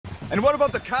And what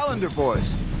about the Callander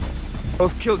boys?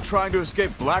 Both killed trying to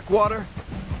escape Blackwater?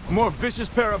 A more vicious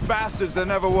pair of bastards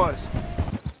than ever was.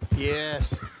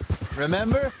 Yes.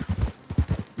 Remember?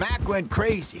 Mac went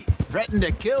crazy, threatened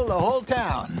to kill the whole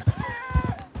town.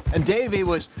 And Davey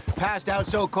was passed out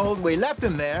so cold we left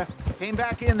him there, came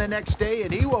back in the next day,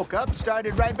 and he woke up and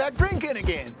started right back drinking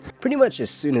again. Pretty much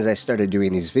as soon as I started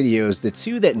doing these videos, the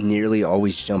two that nearly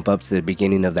always jump up to the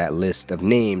beginning of that list of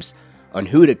names on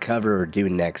who to cover or do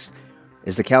next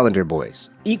is the Callander boys.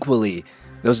 Equally,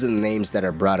 those are the names that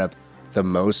are brought up the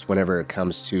most whenever it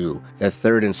comes to the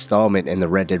third installment in the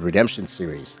Red Dead Redemption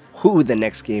series. Who the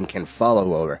next game can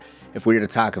follow over, if we were to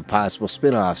talk of possible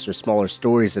spin-offs or smaller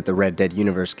stories that the Red Dead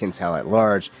universe can tell at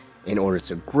large in order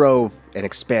to grow and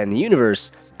expand the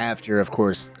universe after, of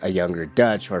course, a younger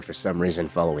Dutch or for some reason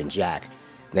following Jack.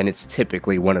 Then it's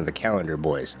typically one of the Callander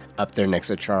boys, up there next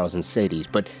to Charles and Sadie.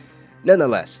 But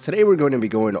nonetheless, today we're going to be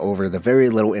going over the very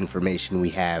little information we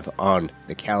have on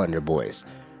the Callander boys.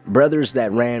 Brothers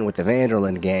that ran with the Van der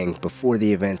Linde gang before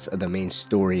the events of the main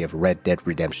story of Red Dead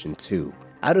Redemption 2.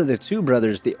 Out of the two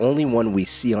brothers, the only one we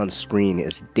see on screen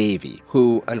is Davey,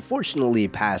 who unfortunately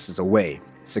passes away,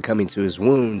 succumbing to his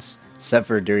wounds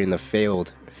suffered during the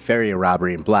failed ferry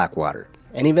robbery in Blackwater,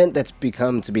 an event that's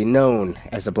become to be known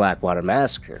as the Blackwater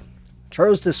Massacre.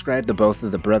 Charles described the both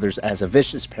of the brothers as a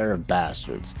vicious pair of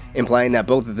bastards, implying that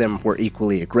both of them were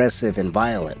equally aggressive and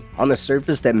violent. On the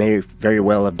surface, that may very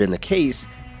well have been the case,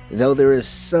 though there is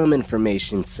some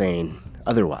information saying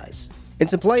otherwise.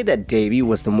 It's implied that Davey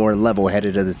was the more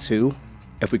level-headed of the two,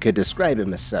 if we could describe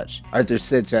him as such. Arthur's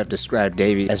said to have described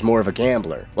Davey as more of a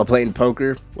gambler. While playing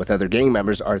poker with other gang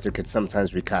members, Arthur could sometimes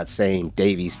be caught saying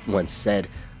Davey once said,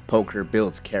 "Poker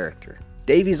builds character."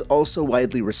 Davey's also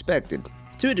widely respected,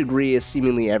 to a degree as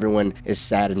seemingly everyone is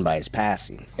saddened by his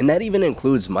passing. And that even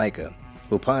includes Micah,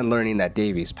 who upon learning that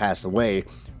Davey's passed away,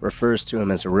 refers to him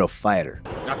as a real fighter.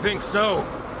 I think so.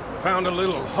 Found a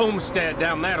little homestead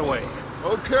down that way.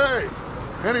 Okay.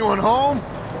 Anyone home?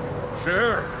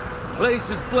 Sure. Place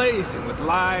is blazing with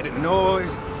light and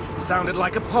noise. Sounded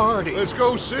like a party. Let's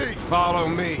go see. Follow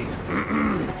me.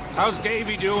 How's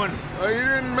Davey doing? He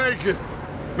didn't make it.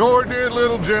 Nor did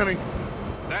little Jenny.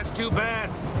 That's too bad.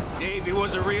 Davey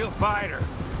was a real fighter.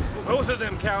 Both of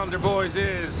them Callander boys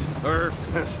is, or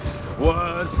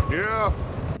was. Yeah.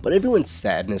 But everyone's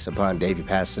sadness upon Davey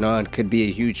passing on could be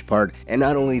a huge part, and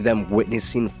not only them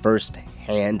witnessing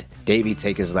firsthand Davey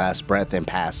take his last breath and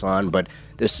pass on, but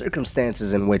the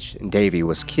circumstances in which Davey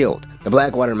was killed. The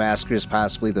Blackwater Massacre is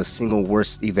possibly the single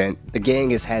worst event the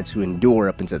gang has had to endure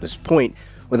up until this point,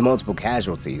 with multiple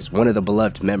casualties. One of the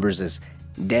beloved members is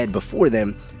dead before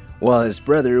them, while his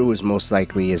brother, who is most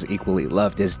likely as equally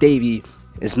loved as Davey,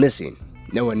 is missing.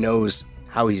 No one knows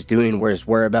how he's doing, where his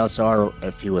whereabouts are,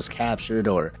 if he was captured,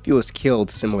 or if he was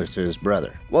killed similar to his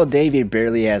brother. While Davey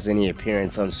barely has any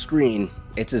appearance on screen,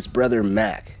 it's his brother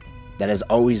Mac that has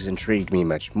always intrigued me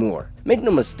much more. Make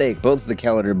no mistake, both of the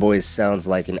Callander boys sounds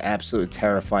like an absolute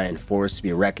terrifying force to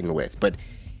be reckoned with, but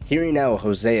hearing how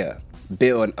Hosea,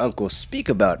 Bill, and Uncle speak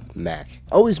about Mac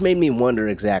always made me wonder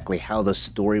exactly how the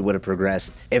story would have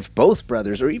progressed if both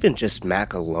brothers, or even just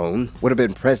Mac alone, would have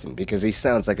been present, because he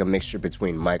sounds like a mixture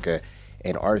between Micah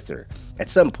and Arthur.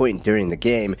 At some point during the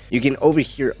game, you can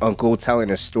overhear Uncle telling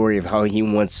a story of how he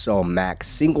once saw Mac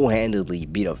single-handedly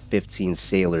beat up 15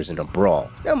 sailors in a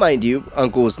brawl. Now mind you,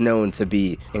 Uncle is known to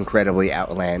be incredibly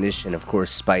outlandish and of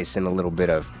course spice in a little bit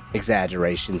of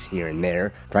exaggerations here and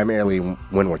there, primarily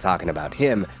when we're talking about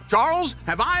him. Charles,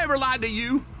 have I ever lied to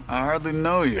you? I hardly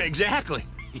know you. Exactly.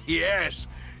 Yes.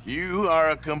 You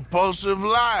are a compulsive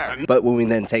liar. But when we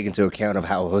then take into account of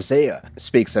how Hosea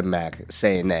speaks of Mac,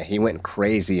 saying that he went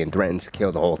crazy and threatened to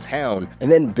kill the whole town,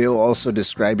 and then Bill also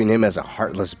describing him as a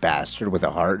heartless bastard with a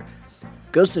heart,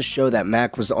 goes to show that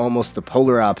Mac was almost the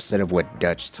polar opposite of what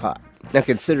Dutch taught. Now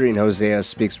considering Hosea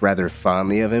speaks rather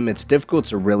fondly of him, it's difficult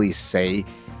to really say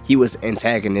he was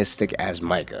antagonistic as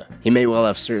Micah. He may well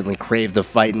have certainly craved the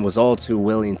fight and was all too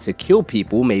willing to kill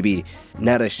people, maybe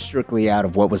not as strictly out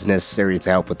of what was necessary to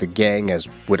help with the gang as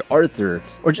would Arthur,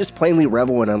 or just plainly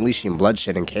revel in unleashing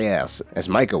bloodshed and chaos as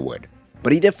Micah would.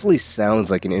 But he definitely sounds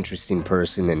like an interesting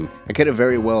person, and it could have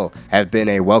very well have been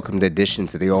a welcomed addition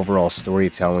to the overall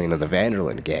storytelling of the Van der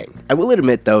Linde gang. I will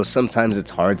admit though, sometimes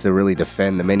it's hard to really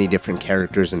defend the many different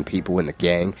characters and people in the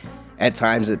gang. At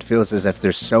times it feels as if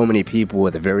there's so many people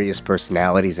with various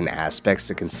personalities and aspects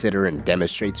to consider and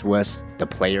demonstrate to us, the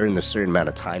player, in the certain amount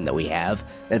of time that we have,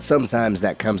 that sometimes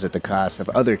that comes at the cost of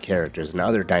other characters and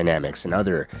other dynamics and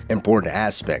other important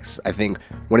aspects. I think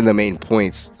one of the main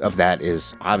points of that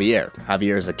is Javier.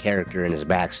 Javier is a character in his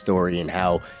backstory and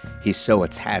how he's so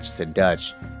attached to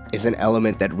Dutch is an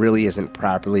element that really isn't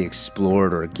properly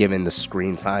explored or given the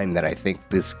screen time that I think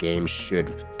this game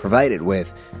should provide it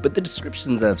with, but the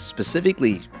descriptions of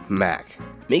specifically Mac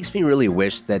makes me really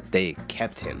wish that they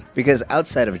kept him, because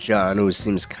outside of John, who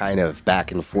seems kind of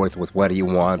back and forth with what he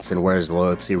wants and where his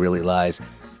loyalty really lies,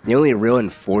 the only real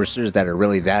enforcers that are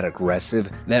really that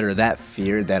aggressive, that are that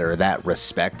feared, that are that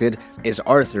respected, is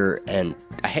Arthur and,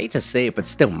 I hate to say it, but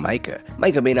still Micah.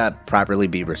 Micah may not properly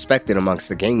be respected amongst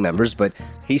the gang members, but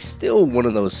he's still one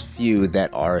of those few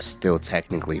that are still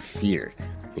technically feared.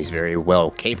 He's very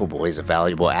well capable, he's a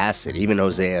valuable asset. Even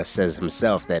Hosea says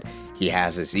himself that he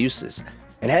has his uses.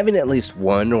 And having at least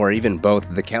one or even both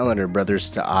of the Callander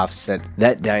brothers to offset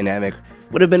that dynamic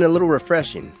would have been a little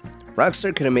refreshing.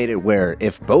 Rockstar could have made it where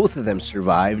if both of them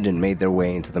survived and made their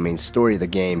way into the main story of the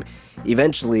game,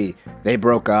 eventually they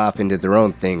broke off and did their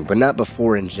own thing, but not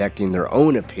before injecting their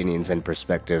own opinions and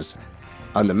perspectives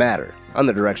on the matter, on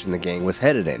the direction the gang was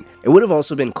headed in. It would have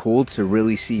also been cool to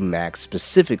really see Mac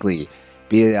specifically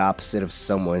be the opposite of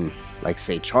someone like,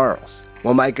 say, Charles.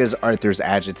 While Micah's Arthur's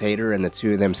agitator and the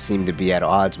two of them seem to be at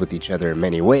odds with each other in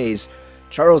many ways,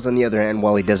 Charles, on the other hand,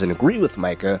 while he doesn't agree with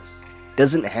Micah,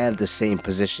 doesn't have the same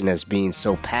position as being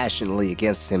so passionately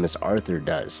against him as Arthur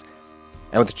does.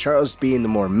 And with Charles being the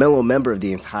more mellow member of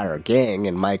the entire gang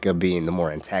and Micah being the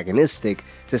more antagonistic,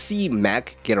 to see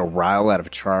Mac get a rile out of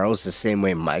Charles the same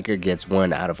way Micah gets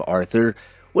one out of Arthur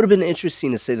would have been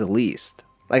interesting to say the least.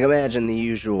 Like, imagine the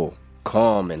usual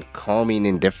calm and calming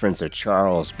indifference of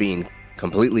Charles being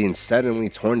completely and suddenly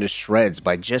torn to shreds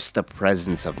by just the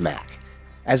presence of Mac.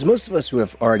 As most of us who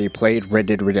have already played Red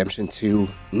Dead Redemption 2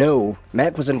 know,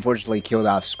 Mac was unfortunately killed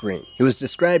off screen. He was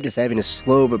described as having a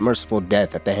slow but merciful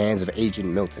death at the hands of Agent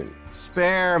Milton.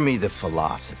 Spare me the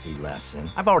philosophy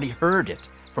lesson. I've already heard it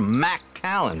from Mac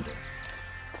Callander.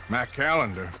 Mac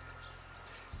Callander.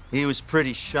 He was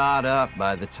pretty shot up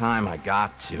by the time I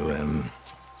got to him.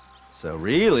 So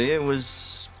really, it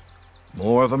was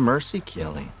more of a mercy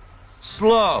killing.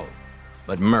 Slow,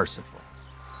 but merciful.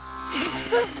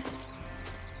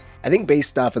 I think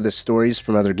based off of the stories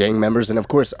from other gang members and of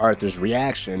course Arthur's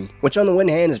reaction, which on the one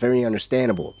hand is very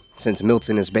understandable, since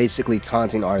Milton is basically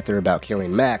taunting Arthur about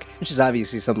killing Mac, which is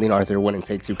obviously something Arthur wouldn't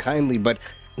take too kindly, but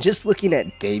just looking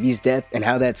at Davey's death and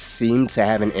how that seemed to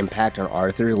have an impact on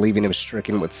Arthur, leaving him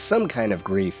stricken with some kind of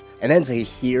grief, and then to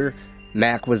hear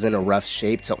Mac was in a rough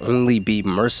shape to only be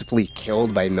mercifully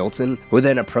killed by Milton, who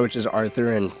then approaches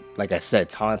Arthur and, like I said,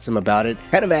 taunts him about it,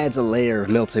 kind of adds a layer of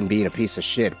Milton being a piece of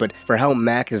shit. But for how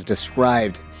Mac is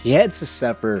described, he had to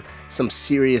suffer some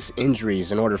serious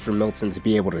injuries in order for Milton to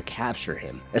be able to capture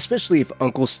him. Especially if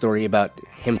Uncle's story about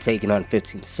him taking on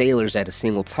 15 sailors at a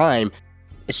single time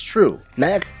is true.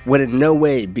 Mac would in no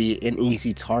way be an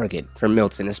easy target for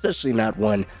Milton, especially not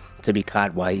one to be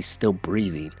caught while he's still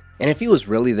breathing. And if he was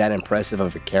really that impressive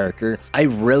of a character, I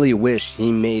really wish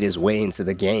he made his way into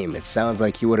the game. It sounds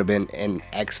like he would have been an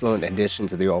excellent addition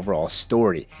to the overall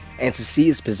story. And to see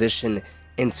his position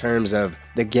in terms of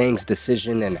the gang's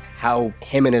decision and how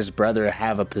him and his brother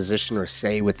have a position or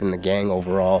say within the gang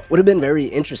overall would have been very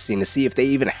interesting to see if they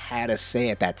even had a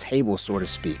say at that table, so to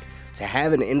speak. To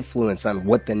have an influence on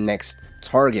what the next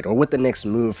target or what the next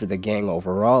move for the gang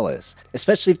overall is,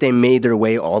 especially if they made their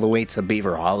way all the way to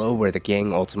Beaver Hollow, where the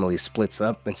gang ultimately splits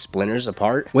up and splinters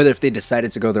apart, whether if they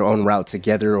decided to go their own route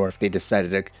together or if they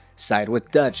decided to side with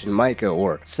Dutch and Micah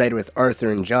or side with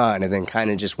Arthur and John and then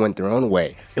kind of just went their own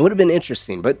way. It would have been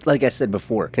interesting, but like I said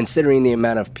before, considering the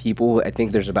amount of people, I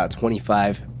think there's about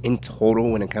 25 in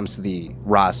total when it comes to the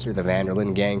roster, the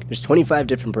Vanderlyn gang. There's 25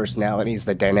 different personalities,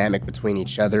 the dynamic between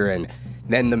each other, and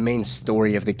then the main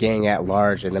story of the gang at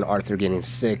large, and then Arthur getting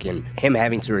sick and him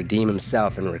having to redeem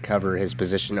himself and recover his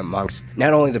position amongst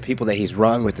not only the people that he's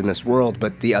wronged with in this world,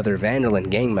 but the other Vanderlyn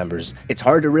gang members. It's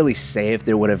hard to really say if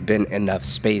there would have been enough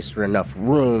space or enough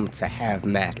room to have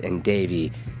Mac and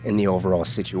Davey in the overall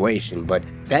situation, but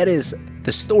that is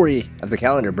the story of the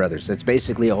Callander brothers. That's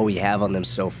basically all we have on them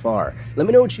so far. Let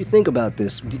me know what you think about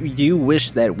this. Do you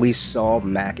wish that we saw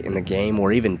Mac in the game,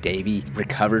 or even Davey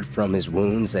recovered from his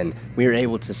wounds and we were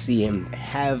able to see him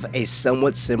have a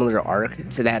somewhat similar arc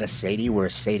to that of Sadie, where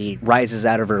Sadie rises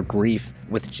out of her grief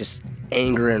with just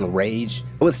anger and rage?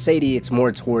 With Sadie, it's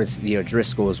more towards the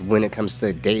O'Driscolls. When it comes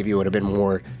to Davey, it would have been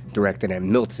more directed at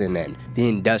Milton and the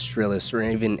industrialists, or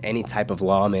even any type of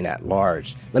lawman at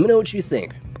large. Let me know what you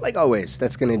think. Like always,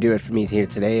 that's going to do it for me here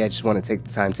today. I just want to take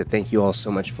the time to thank you all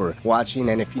so much for watching,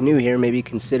 and if you're new here, maybe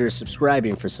consider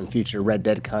subscribing for some future Red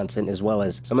Dead content as well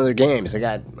as some other games. I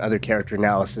got other character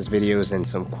analysis videos and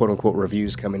some quote-unquote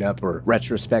reviews coming up, or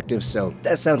retrospectives, so if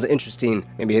that sounds interesting,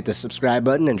 maybe hit the subscribe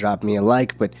button and drop me a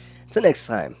like. But until next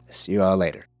time, see you all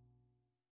later.